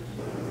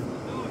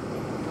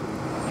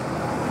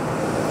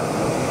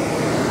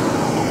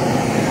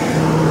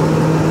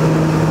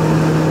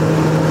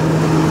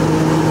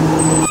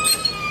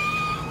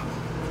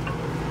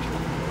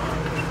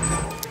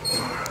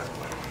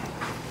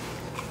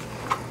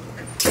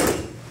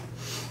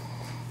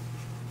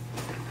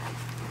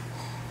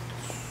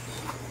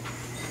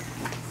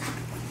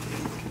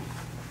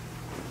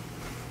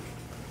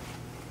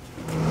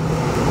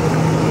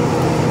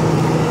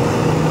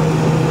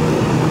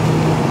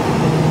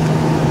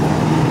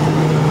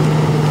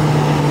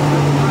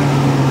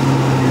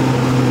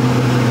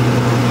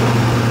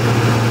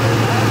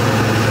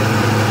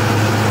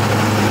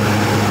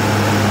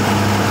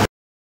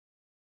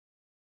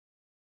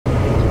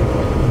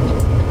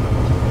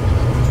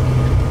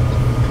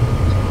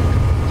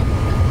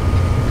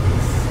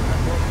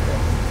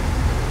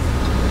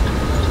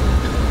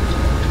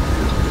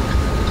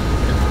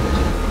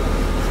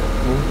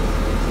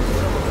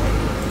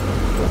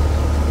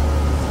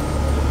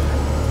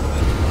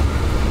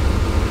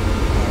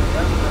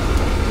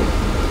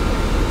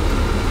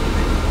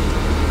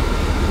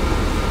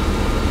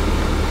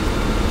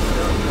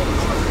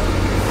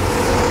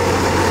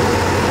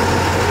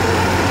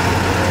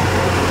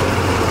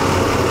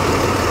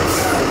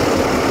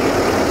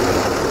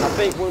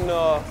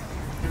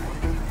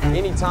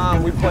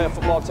 Anytime we play a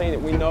football team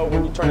that we know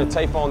when you turn the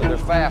tape on that they're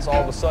fast,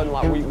 all of a sudden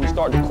like we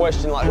start to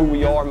question like who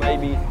we are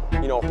maybe,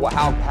 you know,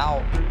 how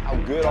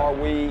good are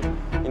we?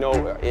 You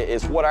know,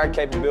 it's what our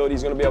capability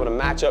is going to be able to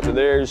match up to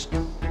theirs.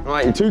 All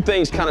right, and 2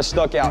 things kind of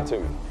stuck out to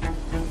me.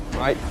 All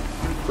right,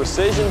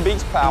 precision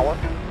beats power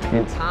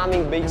and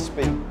timing beats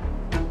speed.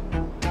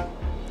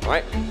 All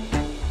right,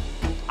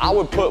 I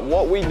would put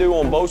what we do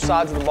on both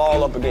sides of the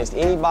ball up against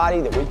anybody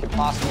that we could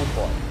possibly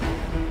play.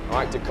 All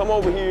right, to come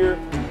over here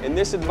in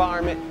this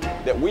environment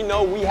that we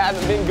know we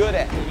haven't been good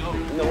at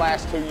in the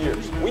last 2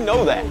 years. We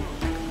know that.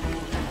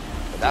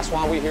 But that's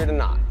why we're here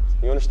tonight.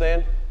 You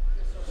understand?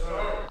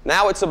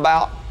 Now it's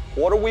about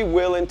what are we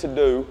willing to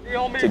do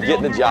to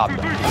get the job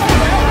done.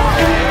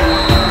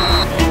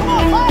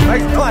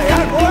 Nice play,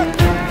 boy.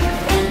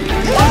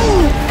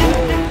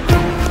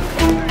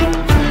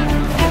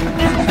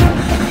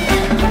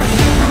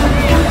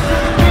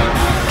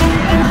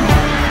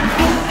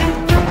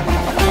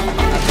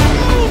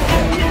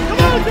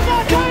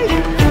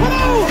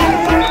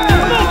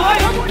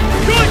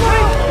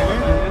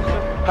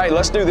 Hey,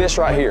 let's do this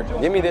right here.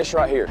 Give me this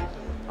right here.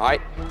 All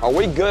right? Are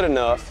we good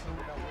enough?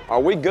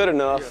 Are we good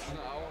enough?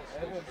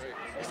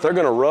 If they're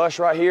going to rush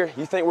right here,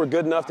 you think we're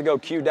good enough to go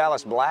Q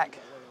Dallas Black?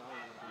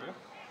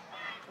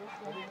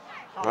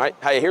 All right?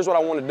 Hey, here's what I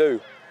want to do.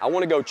 I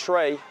want to go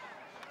Trey,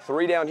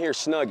 3 down here,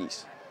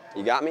 Snuggies.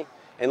 You got me?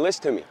 And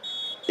listen to me.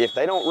 If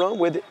they don't run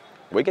with it,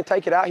 we can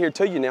take it out here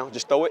to you now.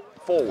 Just throw it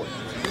forward.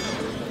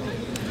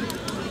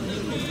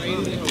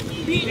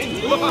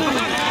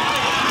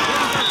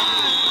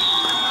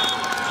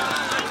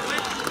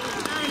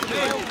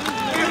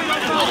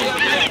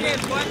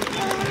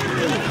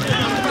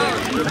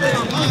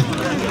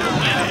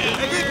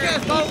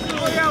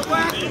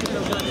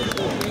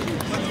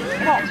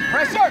 Come on,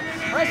 pressure,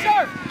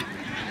 pressure.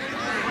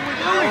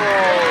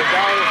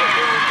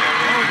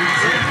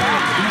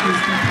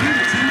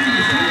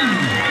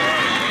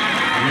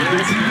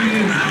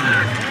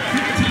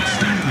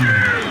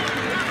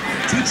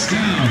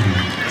 Touchdown,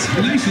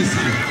 tenacious.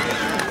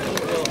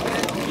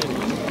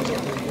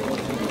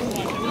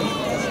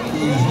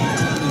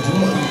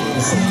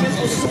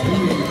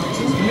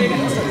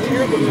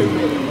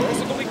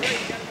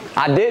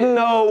 I didn't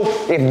know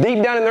if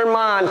deep down in their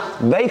mind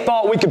they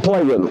thought we could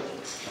play with them.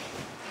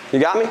 You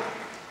got me?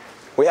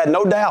 We had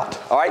no doubt,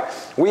 all right?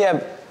 We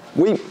have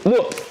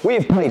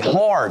played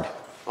hard,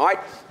 all right?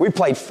 We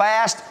played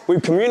fast,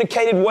 we've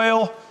communicated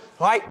well,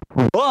 all right?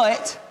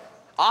 But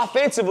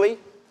offensively,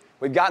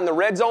 we've gotten the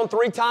red zone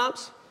 3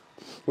 times.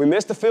 We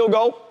missed the field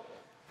goal,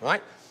 all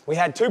right? We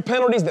had 2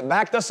 penalties that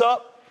backed us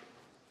up,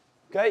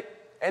 okay?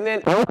 And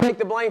then I'll take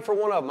the blame for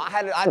one of them.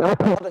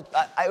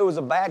 It was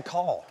a bad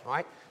call, all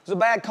right? It was a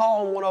bad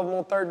call on one of them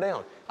on 3rd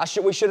down.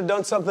 We should have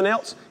done something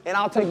else, and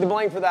I'll take the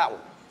blame for that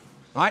one.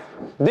 All right?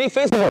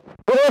 Defensively,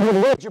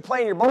 you're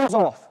playing your balls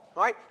off.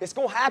 All right? It's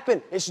going to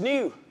happen. It's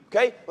new.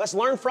 Okay? Let's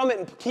learn from it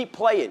and keep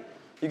playing.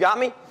 You got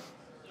me?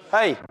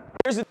 Hey,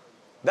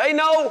 they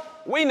know,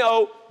 we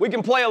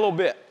can play a little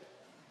bit.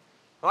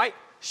 All right?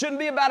 Shouldn't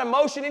be about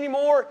emotion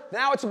anymore.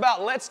 Now it's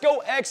about let's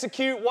go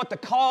execute what the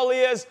call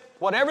is.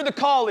 Whatever the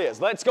call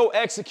is, let's go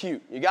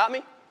execute. You got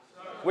me?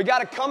 We got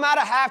to come out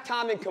of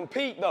halftime and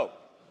compete, though.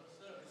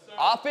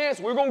 Offense,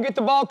 we're going to get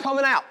the ball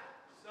coming out.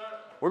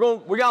 We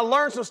got to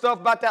learn some stuff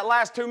about that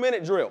last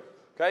 2-minute drill,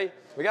 okay?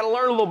 We got to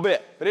learn a little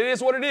bit, but it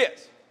is what it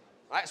is.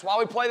 All right, that's why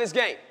we play this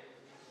game.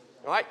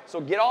 All right,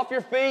 so get off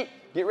your feet,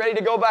 get ready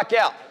to go back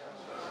out.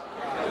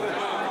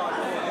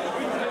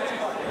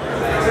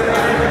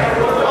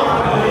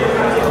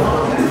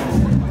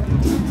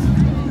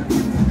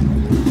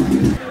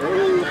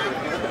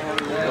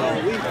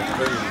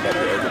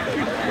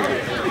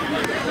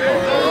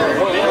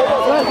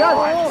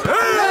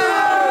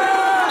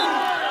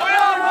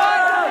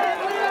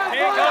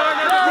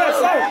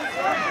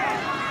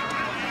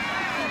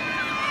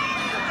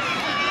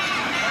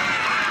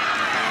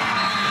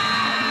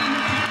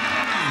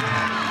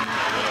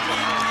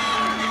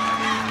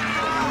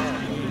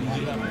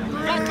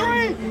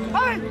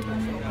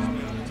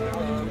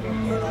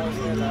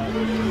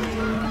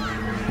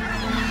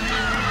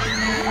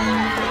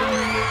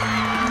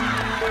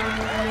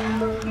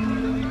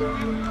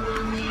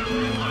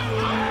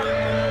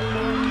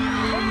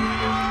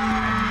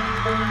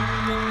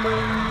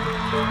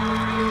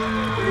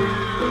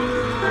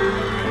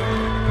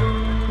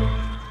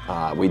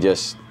 We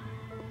just,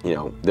 you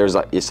know,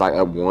 it's like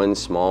a one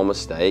small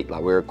mistake.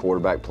 Like we're a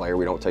quarterback player,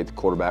 we don't take the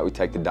quarterback, we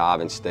take the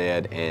dive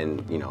instead,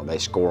 and you know they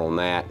score on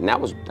that. And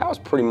that was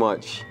pretty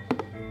much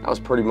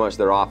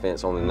their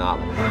offense on the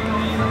night.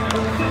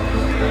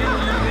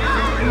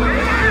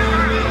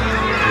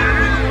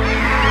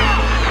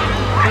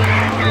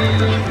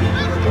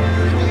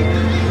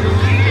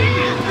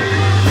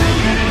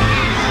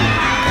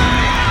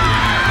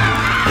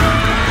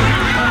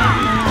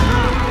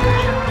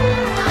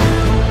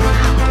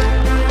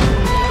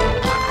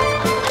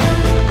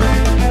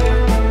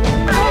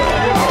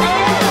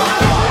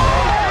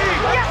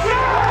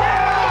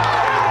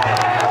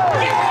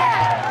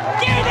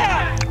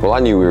 Well, I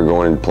knew we were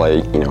going to play,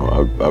 you know,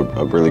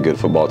 a really good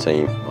football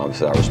team.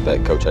 Obviously, I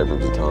respect Coach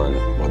Abrams a ton,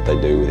 what they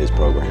do with his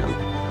program.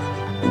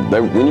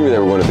 We knew they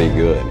were going to be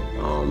good,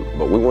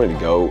 but we wanted to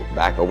go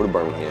back over to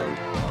Birmingham,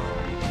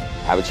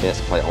 have a chance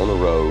to play on the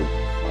road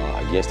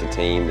against a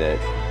team that,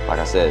 like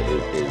I said,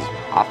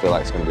 I feel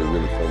like it's going to be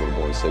really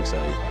formidable in 6A,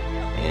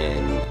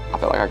 and I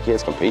feel like our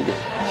kids competed.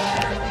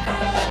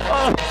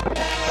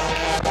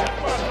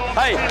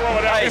 Hey,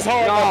 it's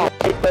hard. No.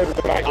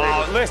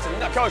 Listen,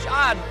 Coach,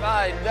 I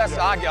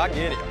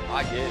get it.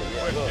 I get it.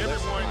 Yeah,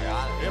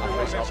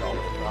 look,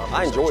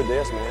 I enjoyed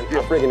this, man.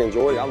 I freaking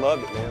enjoyed it. I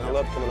loved it, man. I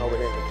loved coming over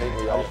here and competing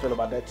with y'all. How you feel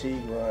about that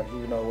Teague run,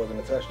 even though it wasn't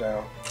a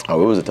touchdown?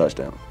 Oh, it was a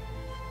touchdown.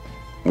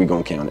 We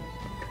gonna count it.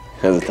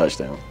 It was a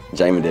touchdown.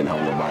 Jamin didn't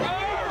hold nobody.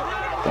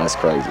 That's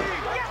crazy.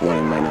 It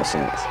wouldn't make no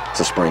sense. It's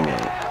a spring game.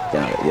 Get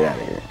out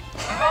of here.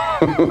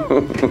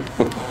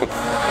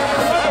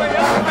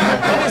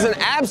 It is an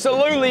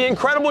absolutely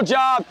incredible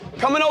job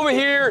coming over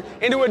here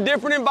into a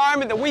different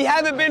environment that we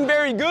haven't been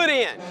very good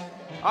in.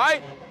 All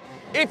right?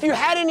 If you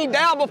had any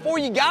doubt before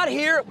you got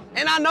here,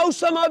 and I know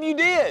some of you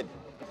did,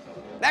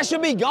 that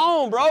should be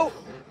gone, bro.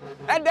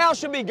 That doubt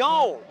should be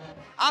gone.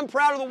 I'm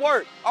proud of the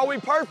work. Are we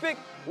perfect?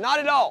 Not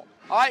at all.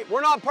 All right?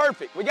 We're not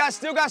perfect. We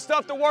still got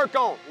stuff to work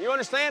on. You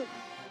understand?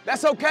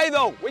 That's okay,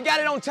 though. We got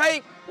it on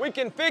tape. We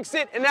can fix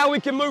it, and now we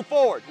can move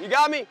forward. You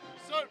got me?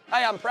 Sir.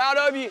 Hey, I'm proud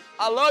of you.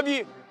 I love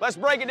you. Let's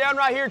break it down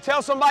right here.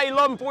 Tell somebody you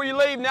love them before you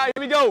leave. Now, here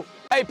we go.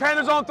 Hey,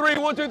 Panthers on 3.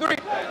 1, 2, 3. Boy,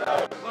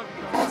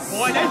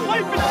 they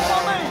sleeping on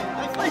my man.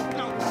 They sleeping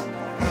on me.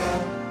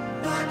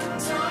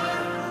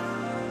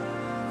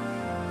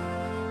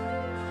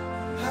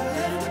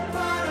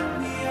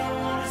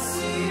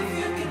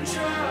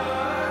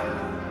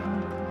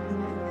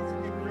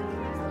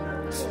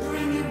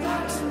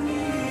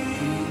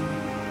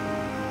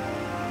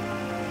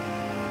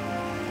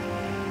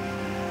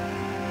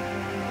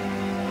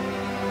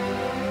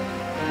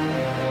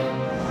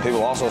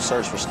 People also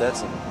search for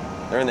Stetson.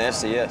 They're in the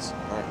FCS.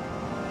 All right.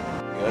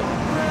 Good.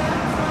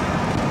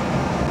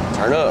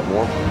 Turn up,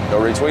 boy. Go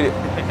retweet it.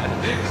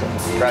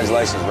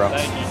 Congratulations, bro.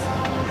 Thank you.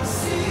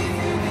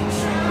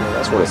 Yeah,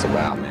 that's what it's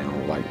about,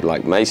 man.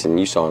 Like Mason,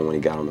 you saw him when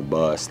he got on the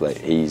bus. Like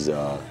he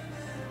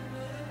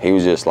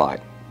was just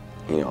like,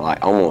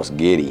 like almost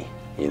giddy,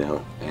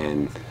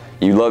 And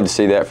you love to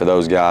see that for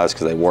those guys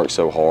because they work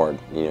so hard.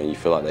 You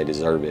feel like they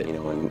deserve it,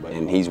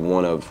 And he's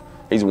one of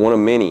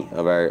many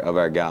of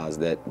our guys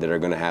that are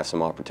going to have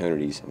some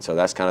opportunities. And so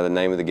that's kind of the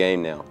name of the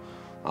game now.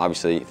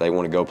 Obviously, if they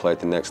want to go play at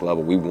the next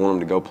level, we want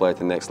them to go play at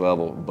the next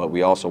level, but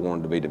we also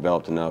want them to be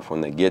developed enough when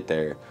they get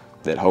there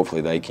that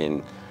hopefully they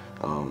can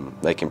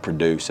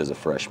produce as a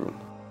freshman.